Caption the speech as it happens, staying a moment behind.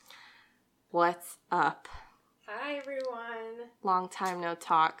What's up? Hi, everyone. Long time no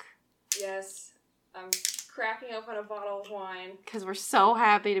talk. Yes, I'm cracking open a bottle of wine. Because we're so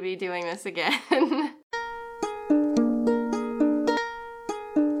happy to be doing this again.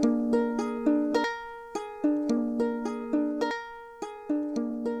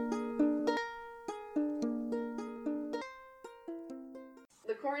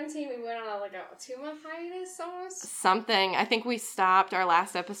 The quarantine, we went on a 2-month hiatus almost. Something. I think we stopped. Our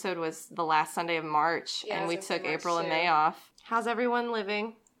last episode was the last Sunday of March. Yeah, and we took March April and too. May off. How's everyone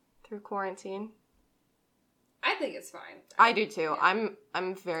living through quarantine? I think it's fine. I do too. Yeah.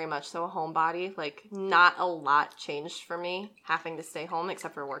 I'm very much so a homebody. Like, not a lot changed for me having to stay home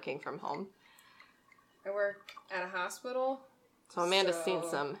except for working from home. I work at a hospital. So Amanda's seen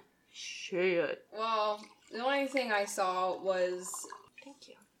some shit. Well, the only thing I saw was... Thank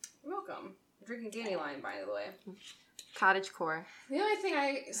you. You're welcome. I'm drinking Dandelion, by the way. Cottagecore. The only thing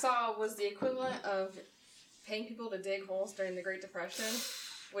I saw was the equivalent of paying people to dig holes during the Great Depression,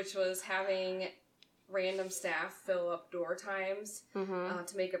 which was having random staff fill up door times to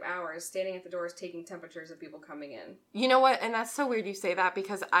make up hours, standing at the doors taking temperatures of people coming in. You know what? And that's so weird you say that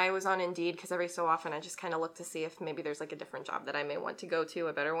because I was on Indeed because every so often I just kind of look to see if maybe there's like a different job that I may want to go to,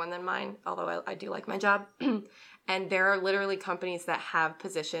 a better one than mine, although I do like my job. And there are literally companies that have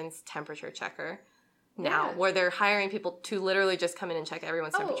positions temperature checker now where they're hiring people to literally just come in and check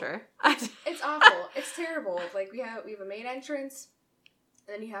everyone's temperature. It's awful. It's terrible. Like we have a main entrance.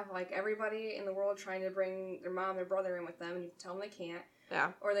 And then you have, everybody in the world trying to bring their mom, their brother in with them, and you tell them they can't.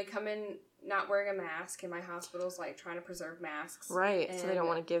 Yeah. Or they come in not wearing a mask, and my hospital's, trying to preserve masks. Right, so they don't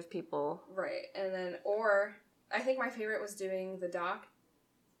want to give people... Right, and then, or, I think my favorite was doing the dock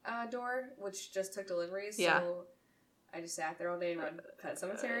door, which just took deliveries, so I just sat there all day and read Pet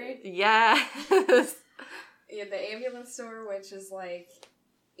Cemetery. Yeah. You have the ambulance door, which is,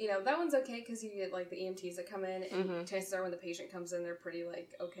 that one's okay because you get, the EMTs that come in, and chances are when the patient comes in, they're pretty,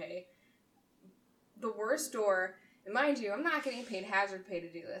 okay. The worst door, and mind you, I'm not getting paid hazard pay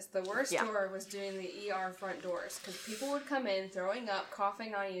to do this. The worst door was doing the ER front doors because people would come in, throwing up,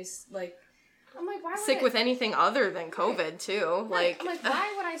 coughing on you, I'm like, why would sick with anything other than COVID, too. Right. I'm like,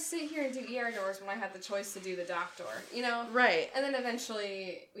 why would I sit here and do ER doors when I had the choice to do the doc door? You know? Right. And then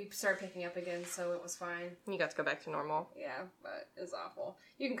eventually we started picking up again, so it was fine. You got to go back to normal. Yeah, but it was awful.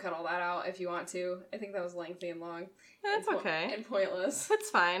 You can cut all that out if you want to. I think that was lengthy and long. That's okay. And pointless. It's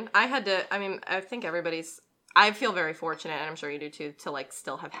fine. I think I feel very fortunate, and I'm sure you do too, to,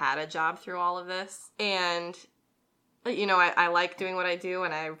 still have had a job through all of this. And... I like doing what I do,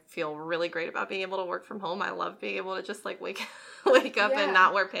 and I feel really great about being able to work from home. I love being able to just, wake up and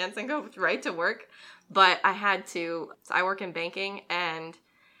not wear pants and go right to work. But I had to. So I work in banking, and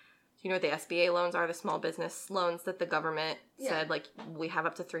you know what the SBA loans are, the small business loans that the government said, we have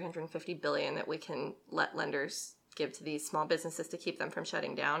up to $350 billion that we can let lenders give to these small businesses to keep them from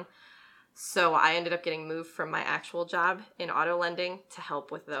shutting down. So I ended up getting moved from my actual job in auto lending to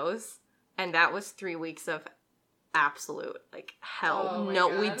help with those. And that was 3 weeks of absolute hell. Oh my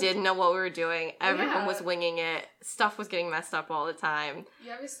God. We didn't know what we were doing. Everyone was winging it. Stuff was getting messed up all the time.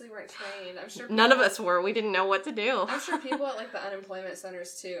 You obviously weren't trained. I'm sure none of us were. We didn't know what to do. I'm sure people at the unemployment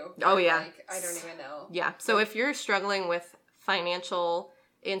centers too. Oh yeah. I don't even know. Yeah. So if you're struggling with financial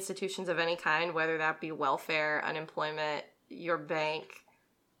institutions of any kind, whether that be welfare, unemployment, your bank,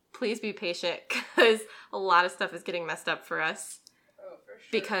 please be patient because a lot of stuff is getting messed up for us. Oh, for sure.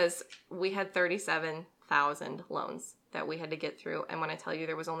 Because we had 37,000 loans that we had to get through, and when I tell you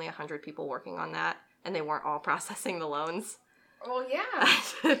there was only 100 people working on that, and they weren't all processing the loans. Well,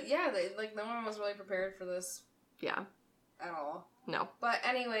 yeah. Yeah, no one was really prepared for this. Yeah. At all. No. But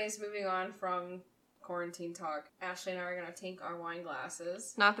anyways, moving on from quarantine talk, Ashley and I are going to tink our wine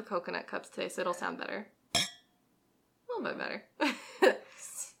glasses. Not the coconut cups today, so it'll sound better. A little bit better.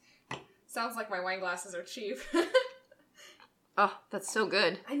 Sounds like my wine glasses are cheap. Oh, that's so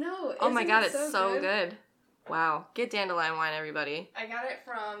good. I know. Oh my God, it's so good. Wow. Get dandelion wine, everybody. I got it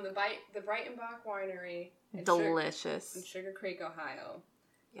from the Breitenbach Winery. Delicious. In Sugar Creek, Ohio.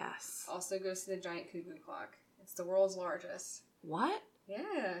 Yes. Also goes to the Giant Cuckoo Clock. It's the world's largest. What?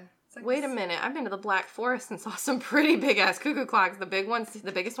 Yeah. It's Wait a minute. I've been to the Black Forest and saw some pretty big-ass cuckoo clocks. The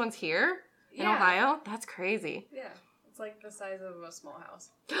biggest ones here in Ohio? That's crazy. Yeah. It's the size of a small house.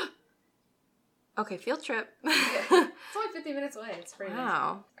 Okay, field trip. Yeah. It's only 50 minutes away. It's pretty nice.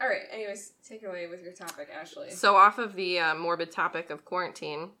 Wow. All right. Anyways, take it away with your topic, Ashley. So off of the morbid topic of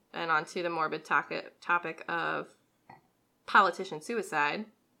quarantine and onto the morbid topic of politician suicide.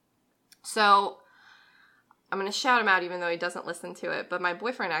 So I'm going to shout him out even though he doesn't listen to it, but my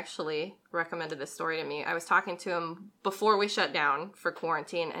boyfriend actually recommended this story to me. I was talking to him before we shut down for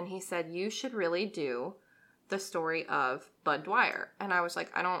quarantine, and he said, you should really do the story of Bud Dwyer. And I was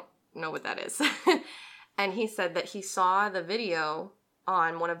like, I don't know what that is. And he said that he saw the video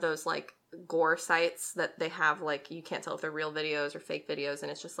on one of those, like, gore sites that they have, like, you can't tell if they're real videos or fake videos,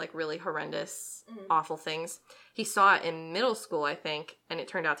 and it's just, like, really horrendous, awful things. He saw it in middle school, I think, and it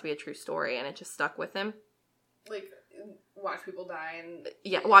turned out to be a true story, and it just stuck with him. Like, watch people die and...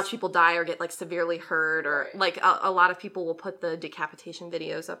 Yeah, watch people die or get, like, severely hurt, or, like, a lot of people will put the decapitation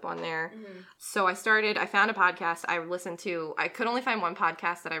videos up on there. So I found a podcast I could only find one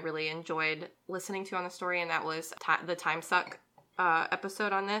podcast that I really enjoyed listening to on the story, and that was the Time Suck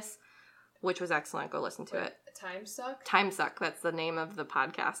episode on this, which was excellent. Go listen to it. Time Suck? Time Suck, that's the name of the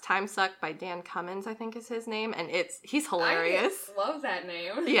podcast. Time Suck by Dan Cummins, I think is his name, and he's hilarious. I love that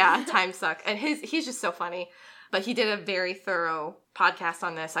name. Yeah, Time Suck. And he's just so funny. But he did a very thorough podcast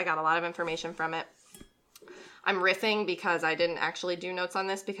on this. I got a lot of information from it. I'm riffing because I didn't actually do notes on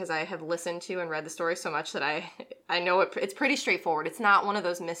this because I have listened to and read the story so much that I know it's pretty straightforward. It's not one of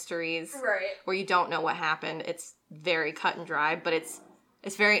those mysteries where you don't know what happened. It's very cut and dry, but it's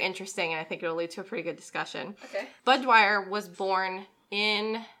very interesting, and I think it'll lead to a pretty good discussion. Okay. Bud Dwyer was born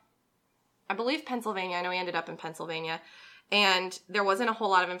in, I believe, Pennsylvania. I know he ended up in Pennsylvania. And there wasn't a whole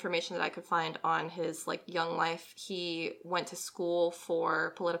lot of information that I could find on his, like, young life. He went to school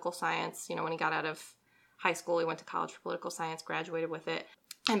for political science. You know, when he got out of high school, he went to college for political science, graduated with it,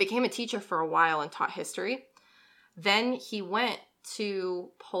 and became a teacher for a while and taught history. Then he went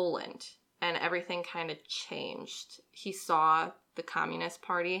to Poland, and everything kind of changed. He saw the Communist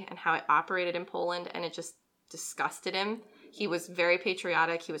Party and how it operated in Poland, and it just disgusted him. He was very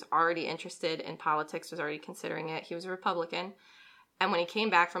patriotic. He was already interested in politics, was already considering it. He was a Republican. And when he came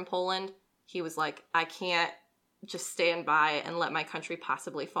back from Poland, he was like, I can't just stand by and let my country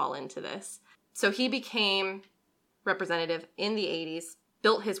possibly fall into this. So he became representative in the 80s,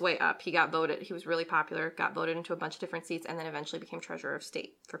 built his way up. He got voted. He was really popular, got voted into a bunch of different seats, and then eventually became treasurer of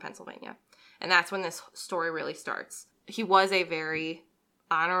state for Pennsylvania. And that's when this story really starts. He was a very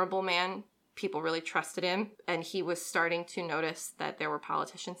honorable man. People really trusted him, and he was starting to notice that there were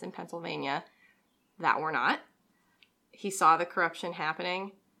politicians in Pennsylvania that were not. He saw the corruption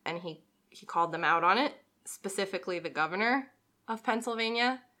happening, and he called them out on it, specifically the governor of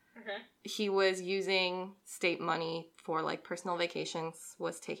Pennsylvania. Okay. He was using state money for, like, personal vacations,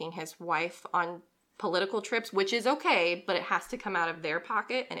 was taking his wife on political trips, which is okay, but it has to come out of their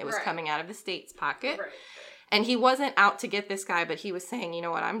pocket, and it was coming out of the state's pocket. Right. And he wasn't out to get this guy, but he was saying, you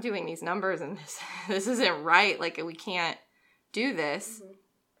know what, I'm doing these numbers and this isn't right. Like, we can't do this. Mm-hmm.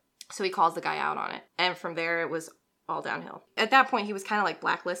 So he calls the guy out on it. And from there, it was all downhill. At that point, he was kind of like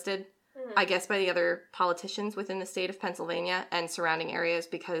blacklisted, I guess, by the other politicians within the state of Pennsylvania and surrounding areas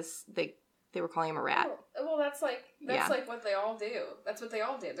because they were calling him a rat. Well, that's like what they all do. That's what they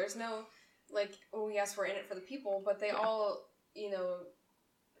all do. There's no, like, oh, yes, we're in it for the people, but they all, you know,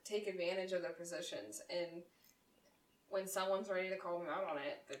 take advantage of their positions. And when someone's ready to call them out on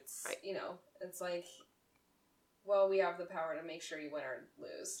it, it's, you know, it's like, well, we have the power to make sure you win or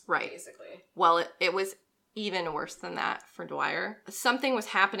lose, basically. Well, it was even worse than that for Dwyer. Something was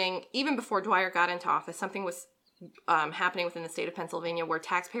happening, even before Dwyer got into office, something was happening within the state of Pennsylvania where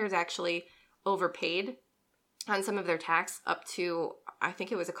taxpayers actually overpaid on some of their tax up to, I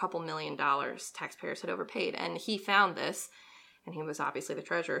think it was a couple $1 million taxpayers had overpaid. And he found this, and he was obviously the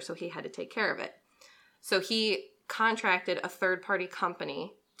treasurer, so he had to take care of it. So he contracted a third-party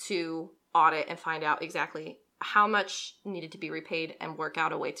company to audit and find out exactly how much needed to be repaid and work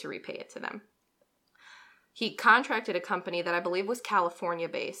out a way to repay it to them. He contracted a company that I believe was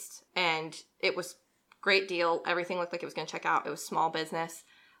California-based, and it was a great deal. Everything looked like it was going to check out. It was small business,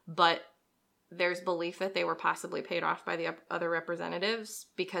 but there's belief that they were possibly paid off by the other representatives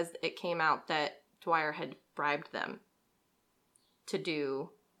because it came out that Dwyer had bribed them to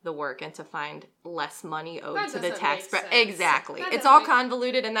do the work and to find less money owed to the taxpayer. Exactly. It's all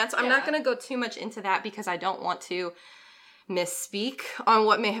convoluted, and I'm not going to go too much into that because I don't want to misspeak on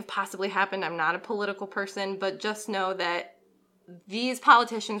what may have possibly happened. I'm not a political person, but just know that these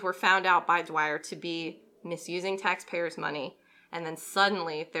politicians were found out by Dwyer to be misusing taxpayers' money, and then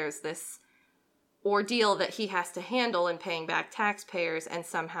suddenly there's this ordeal that he has to handle in paying back taxpayers, and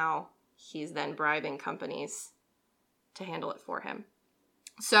somehow he's then bribing companies to handle it for him.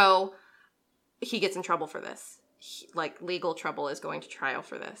 So he gets in trouble for this. Legal trouble is going to trial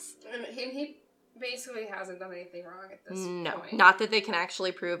for this. And he basically hasn't done anything wrong at this point. No, not that they can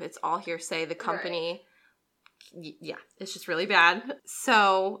actually prove. It's all hearsay. The company, it's just really bad.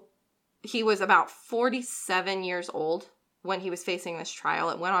 So he was about 47 years old when he was facing this trial.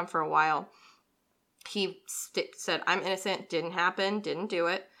 It went on for a while. He said, I'm innocent, didn't happen, didn't do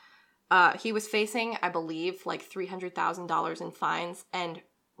it. He was facing, I believe, like $300,000 in fines and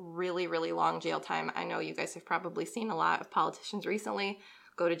really, really long jail time. I know you guys have probably seen a lot of politicians recently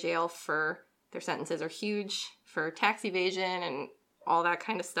go to jail for, their sentences are huge for tax evasion and all that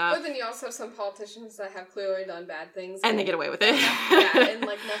kind of stuff. But then you also have some politicians that have clearly done bad things. And they get away with it. Yeah, and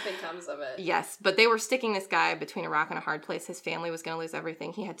like nothing comes of it. Yes, but they were sticking this guy between a rock and a hard place. His family was going to lose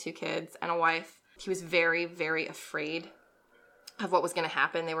everything. He had 2 kids and a wife. He was very, very afraid of what was going to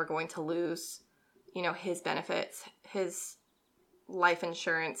happen. They were going to lose, you know, his benefits, his life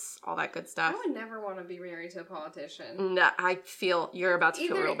insurance, all that good stuff. I would never want to be married to a politician. No, I feel you're about to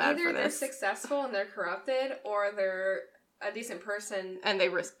feel real bad for this. Either they're successful and they're corrupted, or they're a decent person. And they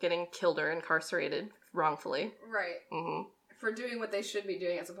risk getting killed or incarcerated wrongfully. Right. Mm-hmm. For doing what they should be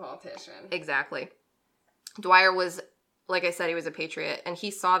doing as a politician. Exactly. Dwyer was, like I said, he was a patriot, and he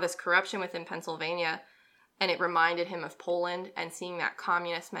saw this corruption within Pennsylvania, and it reminded him of Poland and seeing that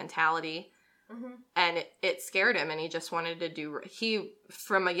communist mentality, and it scared him, and he just wanted to he,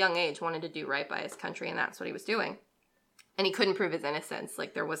 from a young age, wanted to do right by his country, and that's what he was doing. And he couldn't prove his innocence.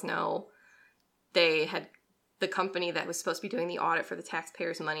 Like, there was no, the company that was supposed to be doing the audit for the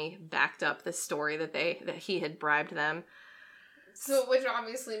taxpayers' money backed up the story that he had bribed them. So, which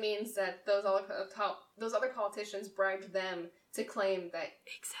obviously means that those other politicians bribed them to claim that.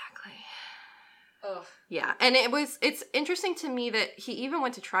 Exactly. Ugh. Yeah, and it's interesting to me that he even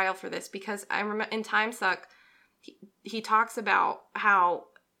went to trial for this, because I remember in Time Suck, he talks about how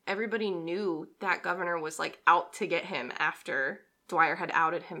everybody knew that governor was like out to get him after Dwyer had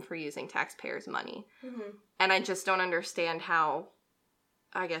outed him for using taxpayers' money. Mm-hmm. And I just don't understand how,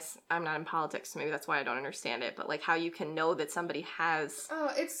 I guess I'm not in politics, so maybe that's why I don't understand it, but like how you can know that somebody has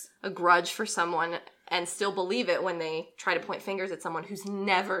a grudge for someone and still believe it when they try to point fingers at someone who's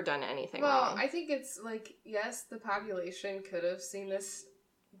never done anything wrong. Well, I think it's like, yes, the population could have seen this,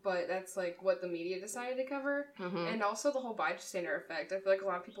 but that's like what the media decided to cover. Mm-hmm. And also the whole bystander effect. I feel like a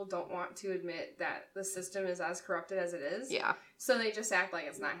lot of people don't want to admit that the system is as corrupted as it is. Yeah. So they just act like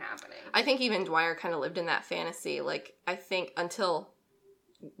it's not happening. I think even Dwyer kind of lived in that fantasy. Like, I think until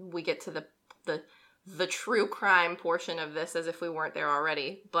we get to the true crime portion of this, as if we weren't there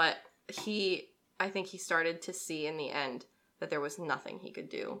already, but I think he started to see in the end that there was nothing he could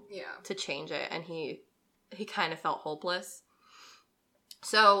do to change it, and he kind of felt hopeless.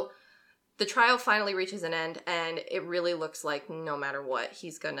 So the trial finally reaches an end, and it really looks like no matter what,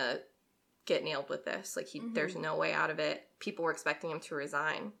 he's gonna get nailed with this. Like, there's no way out of it. People were expecting him to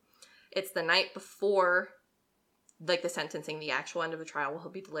resign. It's the night before, like, the sentencing, the actual end of the trial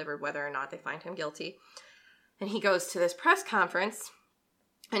will be delivered, whether or not they find him guilty. And he goes to this press conference,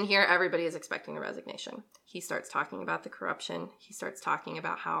 and here everybody is expecting a resignation. He starts talking about the corruption. He starts talking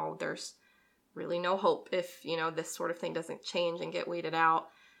about how there's really no hope if, you know, this sort of thing doesn't change and get weeded out.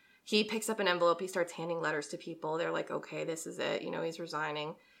 He picks up an envelope. He starts handing letters to people. They're like, okay, this is it. You know, he's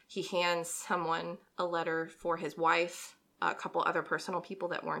resigning. He hands someone a letter for his wife, a couple other personal people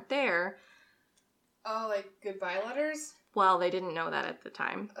that weren't there. Oh, like goodbye letters? Well, they didn't know that at the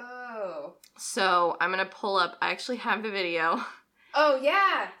time. Oh. So I'm going to pull up, I actually have the video. Oh,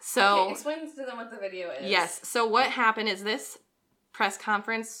 yeah. So okay, explain to them what the video is. Yes. So what happened is this press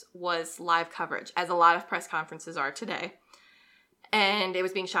conference was live coverage, as a lot of press conferences are today. And it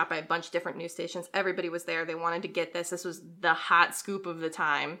was being shot by a bunch of different news stations. Everybody was there. They wanted to get this. This was the hot scoop of the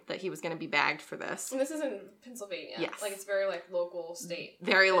time that he was going to be bagged for this. And this is in Pennsylvania. Yes. Like, it's very, like, local state.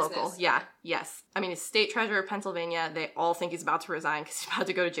 Very business. local. Yeah. Yes. I mean, he's state treasurer of Pennsylvania. They all think he's about to resign because he's about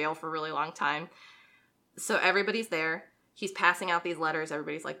to go to jail for a really long time. So everybody's there. He's passing out these letters.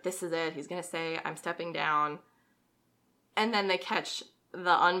 Everybody's like, this is it. He's going to say, I'm stepping down. And then they catch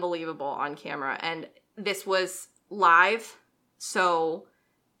the unbelievable on camera. And this was live, so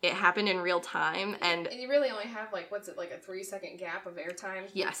it happened in real time. And you really only have, like, what's it, like a 3-second gap of airtime?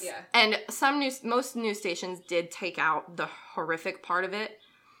 Yes. Yeah. And most news stations did take out the horrific part of it.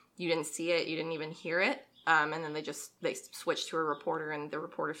 You didn't see it. You didn't even hear it. And then they switched to a reporter, and the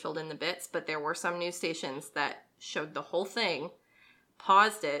reporter filled in the bits. But there were some news stations that showed the whole thing,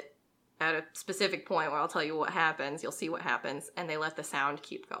 paused it at a specific point where I'll tell you what happens. You'll see what happens. And they let the sound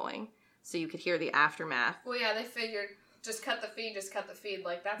keep going. So you could hear the aftermath. Well, yeah, they figured, just cut the feed.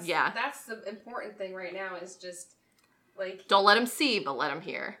 Like, that's the important thing right now, is just, like... Don't let them see, but let them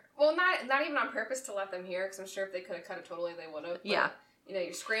hear. Well, not even on purpose to let them hear, because I'm sure if they could have cut it totally, they would have. Yeah. You know,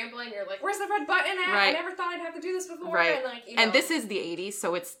 you're scrambling, you're like, where's the red button at? Right. I never thought I'd have to do this before. Right. And, like, you know. And this is the 80s,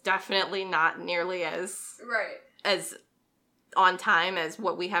 so it's definitely not nearly as... Right. As on time as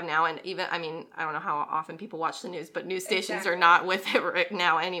what we have now. And even, I mean, I don't know how often people watch the news, but news stations Exactly. are not with it right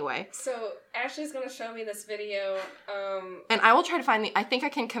now anyway. So Ashley's going to show me this video. And I will try to find I think I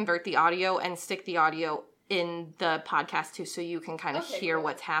can convert the audio and stick the audio in the podcast too, so you can kind of hear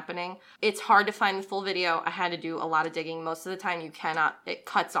what's happening. It's hard to find the full video. I had to do a lot of digging. Most of the time it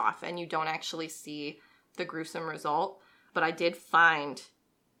cuts off and you don't actually see the gruesome result. But I did find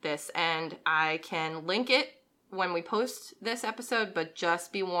this, and I can link it when we post this episode, but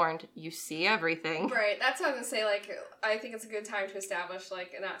just be warned, you see everything. Right, that's what I'm going to say, like, I think it's a good time to establish,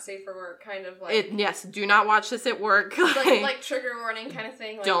 like, a not safe for work kind of, like... Yes, do not watch this at work. like trigger warning kind of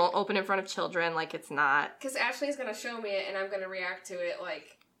thing. Like, don't open in front of children, like, it's not... Because Ashley's going to show me it, and I'm going to react to it,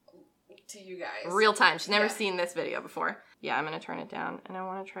 like, to you guys. Real time. She's never seen this video before. Yeah, I'm going to turn it down, and I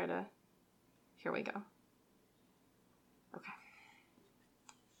want to try to... Here we go. Okay.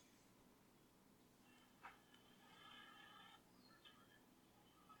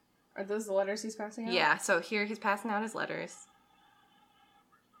 Are those the letters he's passing out? Yeah, so here he's passing out his letters.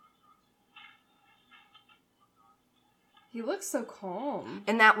 He looks so calm.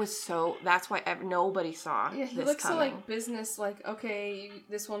 And that's why nobody saw Yeah, he this looks coming. so, like, business, like, okay,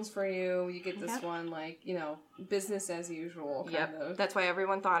 this one's for you, you get this one, like, you know, business as usual, kind of. That's why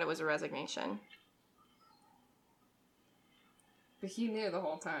everyone thought it was a resignation. But he knew the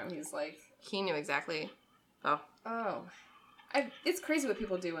whole time. He's like... He knew exactly. Oh. It's crazy what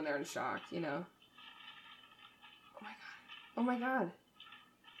people do when they're in shock, you know? Oh my god.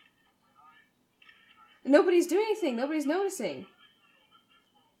 Nobody's doing anything. Nobody's noticing.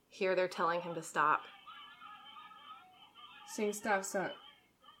 Here they're telling him to stop. Saying stop, stop.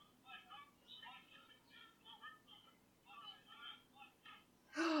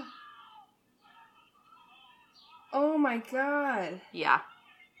 Oh my god. Yeah.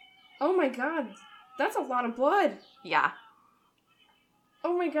 Oh my god. That's a lot of blood. Yeah.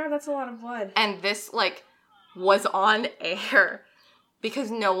 Oh my god, that's a lot of blood. And this, like, was on air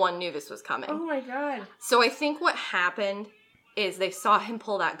because no one knew this was coming. Oh my god. So I think what happened is they saw him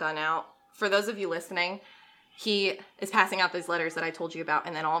pull that gun out. For those of you listening, he is passing out these letters that I told you about,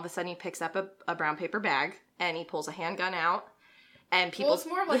 and then all of a sudden he picks up a brown paper bag, and he pulls a handgun out, and people... Well, it's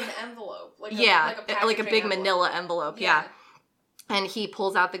more of like an envelope. Like a big envelope. manila envelope, yeah. And he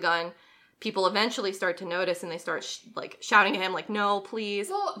pulls out the gun. People eventually start to notice, and they start shouting at him, like, no, please.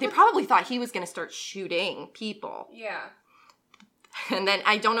 Well, they probably thought he was going to start shooting people. Yeah. And then,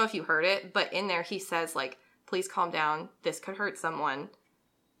 I don't know if you heard it, but in there he says, like, please calm down. This could hurt someone.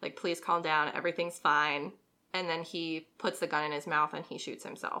 Like, please calm down. Everything's fine. And then he puts the gun in his mouth, and he shoots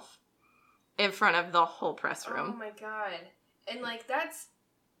himself. In front of the whole press room. Oh, my God. And, like, that's...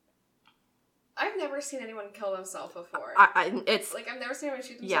 I've never seen anyone kill themselves before. It's... Like, I've never seen anyone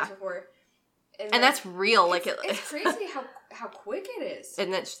shoot themselves before. And that's real. It's crazy how quick it is.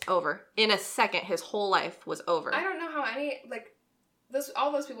 And it's over. In a second, his whole life was over. I don't know how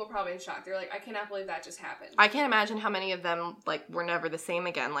all those people were probably in shock. They're like, I cannot believe that just happened. I can't imagine how many of them, like, were never the same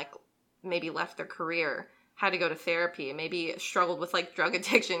again. Like, maybe left their career, had to go to therapy, maybe struggled with, like, drug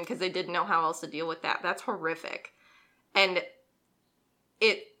addiction because they didn't know how else to deal with that. That's horrific. And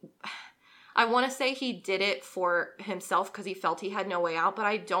I want to say he did it for himself because he felt he had no way out, but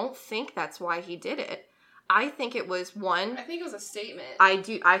I don't think that's why he did it. I think it was I think it was a statement.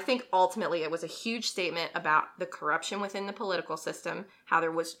 I think ultimately it was a huge statement about the corruption within the political system, how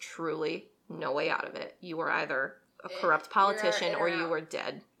there was truly no way out of it. You were either a corrupt politician or you were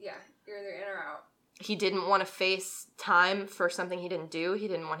dead. Yeah, you're either in or out. He didn't want to face time for something he didn't do. He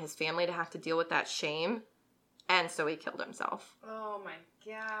didn't want his family to have to deal with that shame. And so he killed himself. Oh my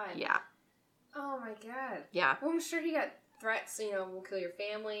God. Yeah. Oh my God. Yeah. Well, I'm sure he got threats, we'll kill your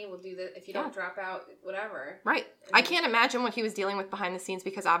family, we'll do this if you don't drop out, whatever. Right. I can't imagine what he was dealing with behind the scenes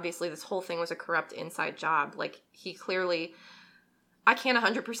because obviously this whole thing was a corrupt inside job. Like, he clearly... I can't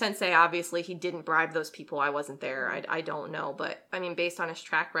 100% say, obviously, he didn't bribe those people. I wasn't there. I don't know. But, I mean, based on his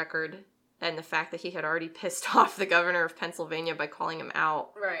track record and the fact that he had already pissed off the governor of Pennsylvania by calling him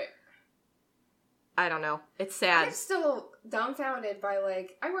out. Right. I don't know. It's sad. I'm still dumbfounded by,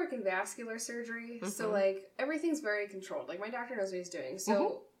 like, I work in vascular surgery, so, like, everything's very controlled. Like, my doctor knows what he's doing.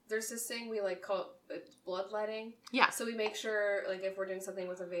 So, there's this thing we, like, call bloodletting. Yeah. So we make sure, like, if we're doing something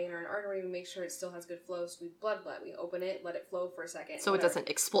with a vein or an artery, we make sure it still has good flow, so we bloodlet. We open it, let it flow for a second. So it doesn't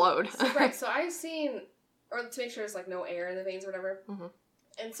explode. Right. So I've seen, or to make sure there's, like, no air in the veins or whatever. Mm-hmm.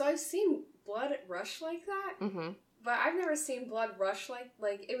 And so I've seen blood rush like that. Mm-hmm. But I've never seen blood rush like,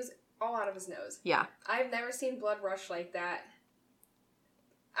 it was all out of his nose. Yeah. I've never seen blood rush like that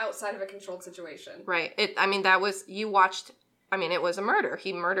outside of a controlled situation. Right. It was a murder.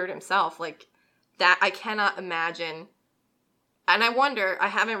 He murdered himself. Like, that, I cannot imagine And I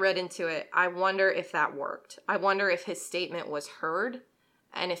haven't read into it. I wonder if that worked. I wonder if his statement was heard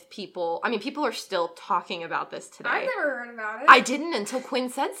and if people are still talking about this today. I've never heard about it. I didn't until Quinn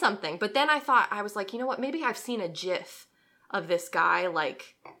said something. But then I was like, you know what? Maybe I've seen a GIF of this guy.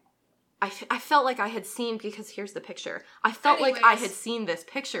 Like, I felt like I had seen, because here's the picture. I felt like I had seen this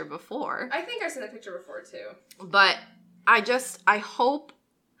picture before. I think I've seen the picture before too. But I hope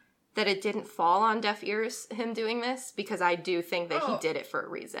that it didn't fall on deaf ears, him doing this, because I do think that he did it for a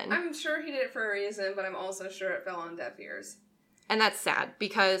reason. I'm sure he did it for a reason, but I'm also sure it fell on deaf ears. And that's sad,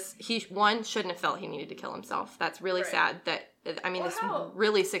 because he, shouldn't have felt he needed to kill himself. That's really sad that, this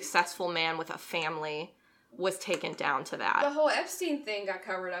really successful man with a family was taken down to that. The whole Epstein thing got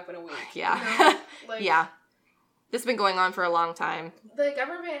covered up in a week. Yeah. You know? Like, yeah. This has been going on for a long time. The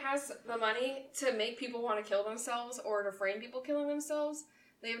government has the money to make people want to kill themselves or to frame people killing themselves.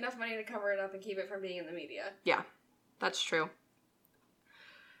 They have enough money to cover it up and keep it from being in the media. Yeah, that's true.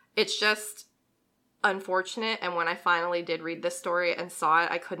 It's just unfortunate, and when I finally did read this story and saw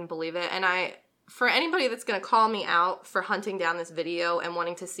it, I couldn't believe it. And for anybody that's going to call me out for hunting down this video and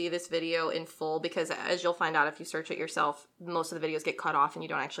wanting to see this video in full, because as you'll find out if you search it yourself, most of the videos get cut off and you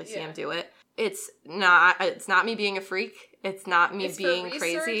don't actually see him do it. It's not me being a freak. It's not me being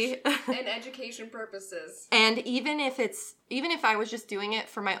crazy. And education purposes. And even if I was just doing it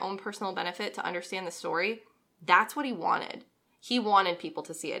for my own personal benefit to understand the story, that's what he wanted. He wanted people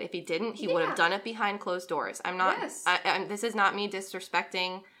to see it. If he didn't, he would have done it behind closed doors. I'm not. Yes. This is not me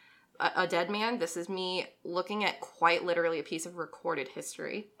disrespecting a dead man. This is me looking at quite literally a piece of recorded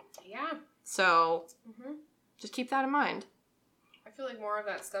history. Yeah. So, just keep that in mind. I feel like more of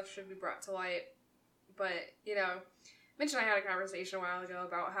that stuff should be brought to light. But, Mitch and I had a conversation a while ago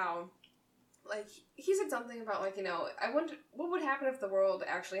about how, like, he said something about, like, I wonder what would happen if the world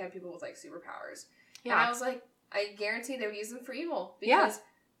actually had people with, like, superpowers. Yeah. And I was like, I guarantee they would use them for evil. Because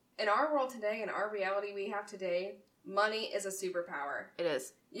in our world today, in our reality we have today, money is a superpower. It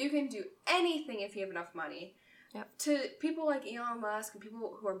is. You can do anything if you have enough money. Yep. To people like Elon Musk and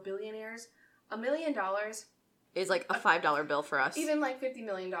people who are billionaires, $1 million is like a $5 bill for us. Even like $50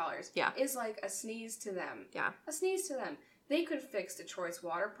 million. Yeah. Is like a sneeze to them. Yeah. A sneeze to them. They could fix Detroit's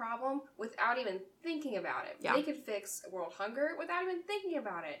water problem without even thinking about it. Yeah. They could fix world hunger without even thinking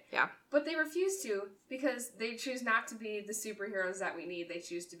about it. Yeah. But they refuse to because they choose not to be the superheroes that we need. They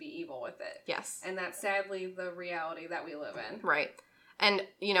choose to be evil with it. Yes. And that's sadly the reality that we live in. Right. And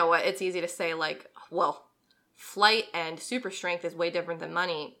you know what? It's easy to say, like, well, flight and super strength is way different than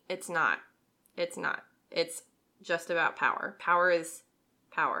money. It's not. It's not. It's just about power. Power is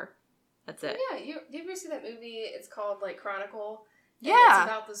power. That's it. Yeah, you ever see that movie? It's called, like, Chronicle. Yeah. It's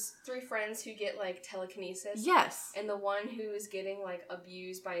about those 3 friends who get, like, telekinesis. Yes. And the one who is getting, like,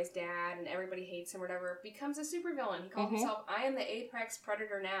 abused by his dad and everybody hates him or whatever becomes a supervillain. He calls himself, I am the apex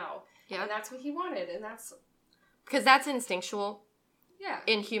predator now. Yeah. And that's what he wanted. And that's... Because that's instinctual. Yeah.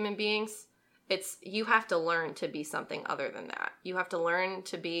 In human beings. You have to learn to be something other than that. You have to learn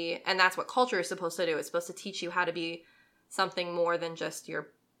to be... And that's what culture is supposed to do. It's supposed to teach you how to be something more than just your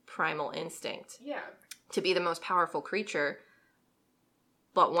primal instinct. Yeah. To be the most powerful creature.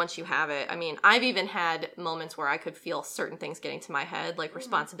 But once you have it, I mean, I've even had moments where I could feel certain things getting to my head, like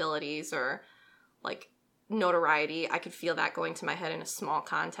responsibilities or like notoriety. I could feel that going to my head in a small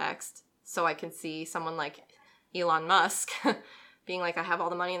context. So I can see someone like Elon Musk being like, I have all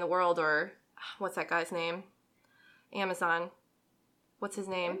the money in the world, or what's that guy's name? Amazon. What's his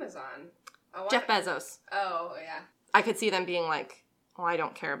name? Amazon. Jeff Bezos. Oh, yeah. I could see them being like, well, I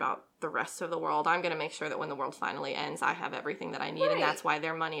don't care about the rest of the world. I'm going to make sure that when the world finally ends, I have everything that I need. Right. And that's why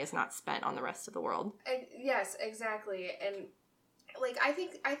their money is not spent on the rest of the world. Yes, exactly. And, like, I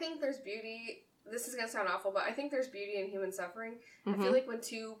think there's beauty. This is going to sound awful, but I think there's beauty in human suffering. I feel like when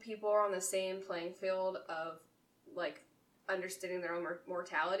 2 people are on the same playing field of, like, understanding their own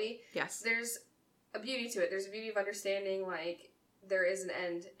mortality. Yes. There's a beauty to it. There's a beauty of understanding, like, there is an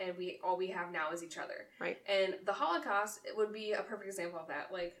end, and all we have now is each other. Right. And the Holocaust, it would be a perfect example of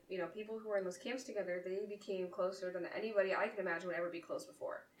that. Like, people who were in those camps together, they became closer than anybody I can imagine would ever be close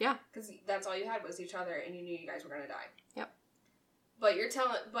before. Yeah. Because that's all you had was each other, and you knew you guys were going to die. Yep. But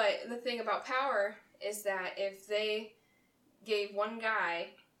the thing about power is that if they gave one guy,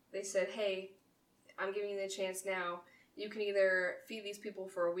 they said, hey, I'm giving you the chance now. You can either feed these people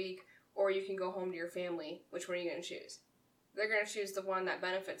for a week, or you can go home to your family. Which one are you going to choose? They're going to choose the one that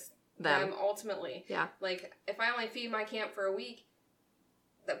benefits them ultimately. Yeah. Like, if I only feed my camp for a week,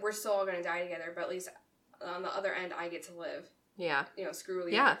 that we're still all going to die together, but at least on the other end, I get to live. Yeah. Screw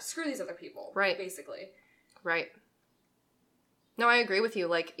these other people. Right. Basically. Right. No, I agree with you.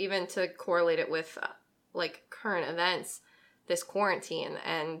 Like, even to correlate it with, like, current events, this quarantine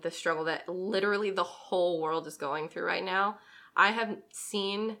and the struggle that literally the whole world is going through right now. I have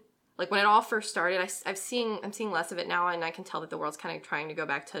seen, like, when it all first started, I'm seeing less of it now, and I can tell that the world's kind of trying to go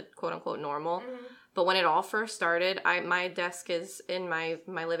back to quote unquote normal. Mm-hmm. But when it all first started, my desk is in my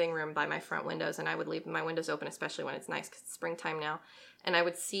living room by my front windows, and I would leave my windows open, especially when it's nice because it's springtime now. And I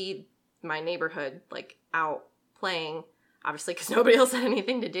would see my neighborhood, like, out playing, obviously because nobody else had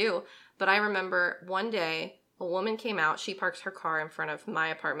anything to do. But I remember one day, a woman came out. She parks her car in front of my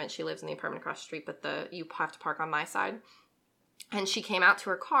apartment. She lives in the apartment across the street, but you have to park on my side. And she came out to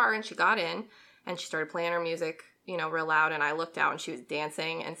her car, and she got in, and she started playing her music, you know, real loud, and I looked out, and she was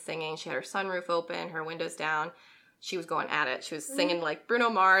dancing and singing. She had her sunroof open, her windows down. She was going at it. She was singing, like, Bruno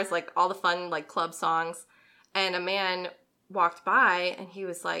Mars, like, all the fun, like, club songs. And a man walked by, and he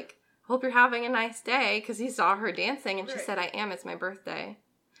was like, hope you're having a nice day, because he saw her dancing, and she said, I am, it's my birthday.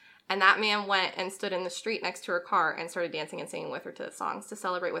 And that man went and stood in the street next to her car and started dancing and singing with her to the songs to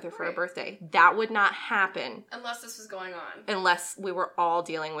celebrate with her for her birthday. That would not happen. Unless this was going on. Unless we were all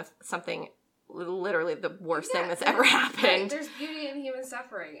dealing with something, literally the worst thing that's ever happened. Right. There's beauty in human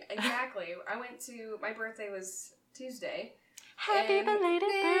suffering. Exactly. My birthday was Tuesday. Happy belated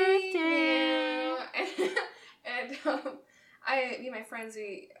birthday! And me and my friends,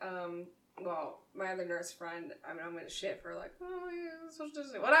 my other nurse friend, I mean, I'm gonna shit for like, oh, yeah, social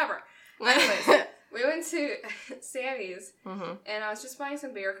distancing, whatever. Anyways, we went to Sammy's, and I was just buying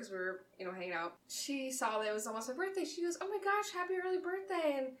some beer because we were, you know, hanging out. She saw that it was almost my birthday. She goes, oh my gosh, happy early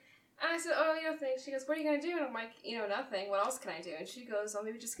birthday. And I said, oh, you know, thanks. She goes, what are you gonna do? And I'm like, you know, nothing. What else can I do? And she goes, oh,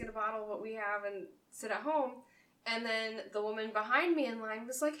 maybe just get a bottle of what we have and sit at home. And then the woman behind me in line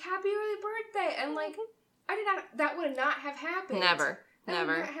was like, happy early birthday. And like, that would not have happened. Never. That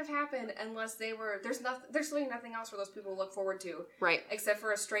would not have happened unless they were. There's really nothing else for those people to look forward to, right? Except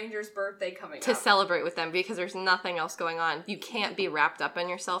for a stranger's birthday coming to up. Celebrate with them, because there's nothing else going on. You can't be wrapped up in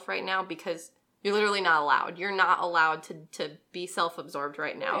yourself right now because you're literally not allowed. You're not allowed to be self-absorbed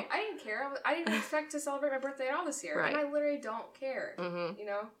right now. Right. I didn't care. I didn't expect to celebrate my birthday at all this year, right. And I literally don't care. Mm-hmm. You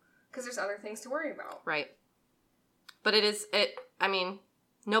know, because there's other things to worry about. Right. But I mean,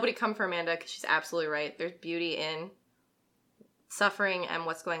 nobody come for Amanda because she's absolutely right. There's beauty in suffering and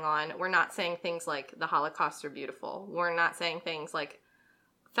what's going on. We're not saying things like the Holocaust are beautiful. We're not saying things like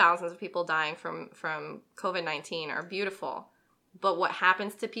thousands of people dying from COVID-19 are beautiful. But what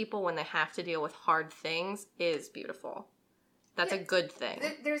happens to people when they have to deal with hard things is beautiful. That's a good thing.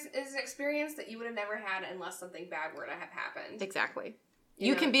 There's an experience that you would have never had unless something bad were to have happened. Exactly.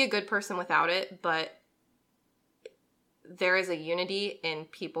 You can be a good person without it, but there is a unity in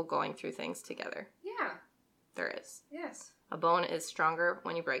people going through things together. Yeah. There is. Yes. A bone is stronger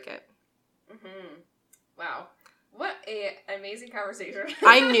when you break it. Mm-hmm. Wow. What an amazing conversation.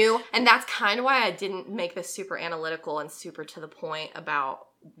 I knew, and that's kind of why I didn't make this super analytical and super to the point about,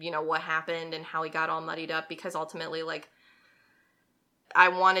 you know, what happened and how he got all muddied up, because ultimately, like, I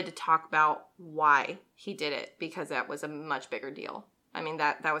wanted to talk about why he did it, because that was a much bigger deal. I mean,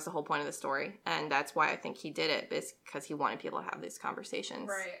 that was the whole point of the story, and that's why I think he did it, is because he wanted people to have these conversations.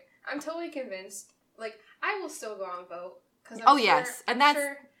 Right. I'm totally convinced. Like, I will still go out and vote. Yes. And that's...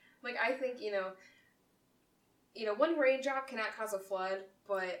 Sure, like, I think, you know, one raindrop cannot cause a flood,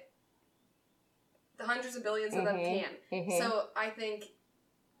 but the hundreds of billions of them can. Mm-hmm. So I think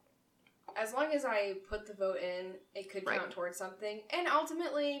as long as I put the vote in, it could count towards something. And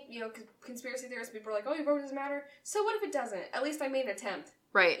ultimately, you know, conspiracy theorists, people are like, oh, your vote doesn't matter. So what if it doesn't? At least I made an attempt.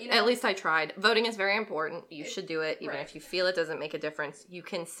 Right. You know? At least I tried. Voting is very important. You should do it. Even if you feel it doesn't make a difference, you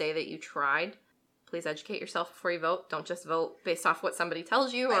can say that you tried. Please educate yourself before you vote. Don't just vote based off what somebody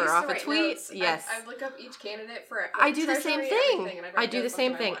tells you or off a tweet. Notes. Yes. I look up each candidate for it. I do the same thing. I do the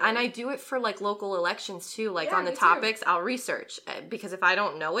same thing. And I do it for, like, local elections, too. Like, on the topics, I'll research. Because if I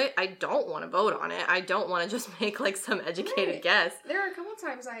don't know it, I don't want to vote on it. I don't want to just make, like, some educated guess. There are a couple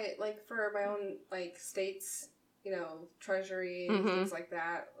times like, for my own, like, states, you know, treasury, things like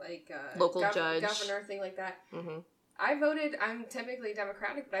that. Like, local judge. Governor, thing like that. Mm-hmm. I'm typically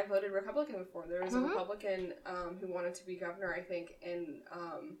Democratic, but I voted Republican before. There was a Republican who wanted to be governor, I think, and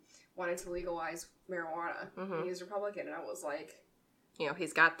wanted to legalize marijuana. Mm-hmm. He was Republican, and I was like... You know,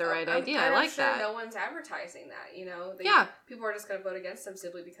 he's got the right idea. I like that. No one's advertising that, you know? People are just going to vote against him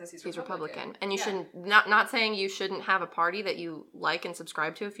simply because he's Republican. And you shouldn't... Not saying you shouldn't have a party that you like and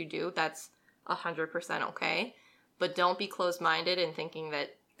subscribe to. If you do, that's 100% okay. But don't be closed-minded in thinking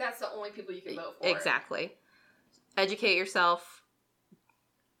that... That's the only people you can vote for. Exactly. Educate yourself,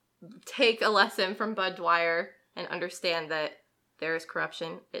 take a lesson from Bud Dwyer, and understand that there is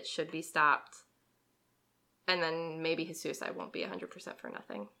corruption. It should be stopped. And then maybe his suicide won't be 100% for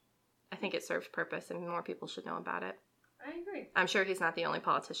nothing. I think it serves purpose, and more people should know about it. I agree. I'm sure he's not the only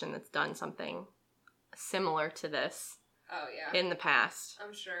politician that's done something similar to this. Oh, yeah. In the past.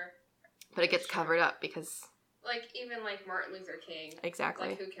 I'm sure. But it gets covered up because... Like, even, like, Martin Luther King. Exactly.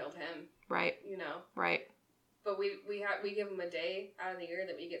 Like, who killed him. Right. You know. Right. But we give him a day out of the year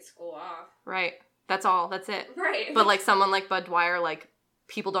that we get school off. Right. That's all. That's it. Right. But, like, someone like Bud Dwyer, like,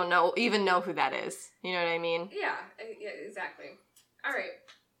 people don't even know who that is. You know what I mean? Yeah, exactly. All right.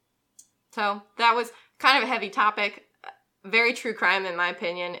 So, that was kind of a heavy topic. Very true crime, in my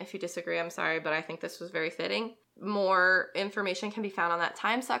opinion. If you disagree, I'm sorry, but I think this was very fitting. More information can be found on that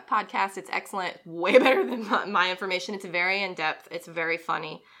Time Suck podcast. It's excellent. Way better than my information. It's very in-depth. It's very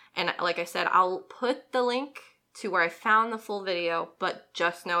funny. And like I said, I'll put the link to where I found the full video, but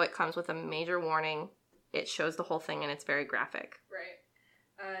just know it comes with a major warning. It shows the whole thing, and it's very graphic.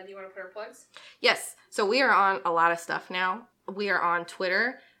 Right. Do you want to put our plugs? Yes. So we are on a lot of stuff now. We are on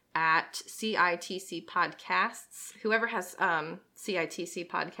Twitter at CITC Podcasts. Whoever has CITC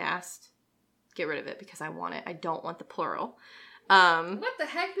Podcast, get rid of it because I want it. I don't want the plural. What the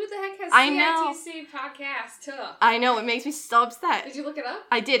heck? Who the heck has CITC Podcast? I know. It makes me so upset. Did you look it up?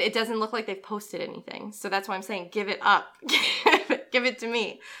 I did. It doesn't look like they've posted anything. So that's why I'm saying give it up. Give it to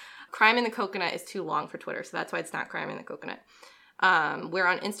me. Crime in the Coconut is too long for Twitter, so that's why it's not Crime in the Coconut. We're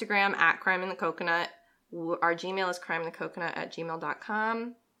on Instagram at Crime in the Coconut. Our Gmail is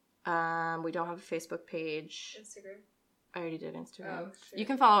crimeinthecoconut@gmail.com. We don't have a Facebook page. Instagram. I already did Instagram. Oh, sure. You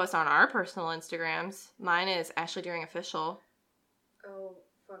can follow us on our personal Instagrams. Mine is Ashley Deering Official. Oh,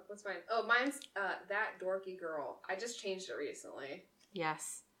 fuck. What's mine? Oh, mine's That Dorky Girl. I just changed it recently.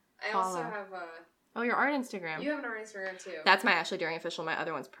 Yes. I also have Oh, your art Instagram. You have an art Instagram, too. That's my Ashley Deering Official. My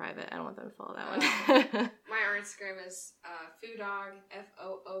other one's private. I don't want them to follow that one. My art Instagram is Foodog,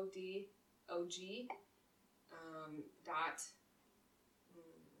 FOODOG, dot...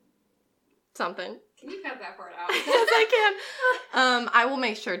 Something. Can you cut that part out? Yes, I can. I will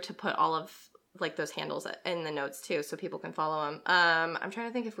make sure to put all of like those handles in the notes too, so people can follow them. I'm trying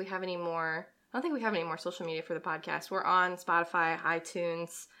to think if we have any more. I don't think we have any more social media for the podcast. We're on Spotify,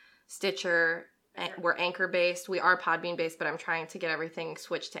 iTunes, Stitcher. We're Anchor based. We are Podbean based, but I'm trying to get everything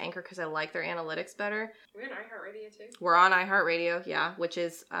switched to Anchor because I like their analytics better. We're on iHeartRadio too. We're on iHeartRadio, yeah, which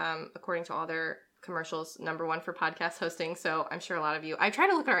is according to all their commercials, #1 for podcast hosting. So I'm sure a lot of you. I try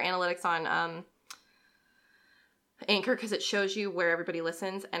to look at our analytics on Anchor because it shows you where everybody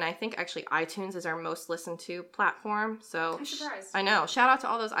listens, and I think actually iTunes is our most listened to platform. So I'm surprised. I know. Shout out to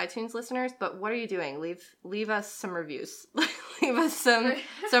all those iTunes listeners. But what are you doing? Leave us some reviews. Leave us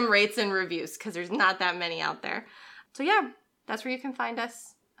some rates and reviews because there's not that many out there. So yeah, that's where you can find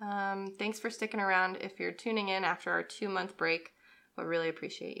us. Thanks for sticking around. If you're tuning in after our 2-month break, we really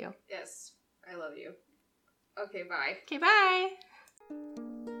appreciate you. Yes. I love you. Okay, bye. Okay, bye.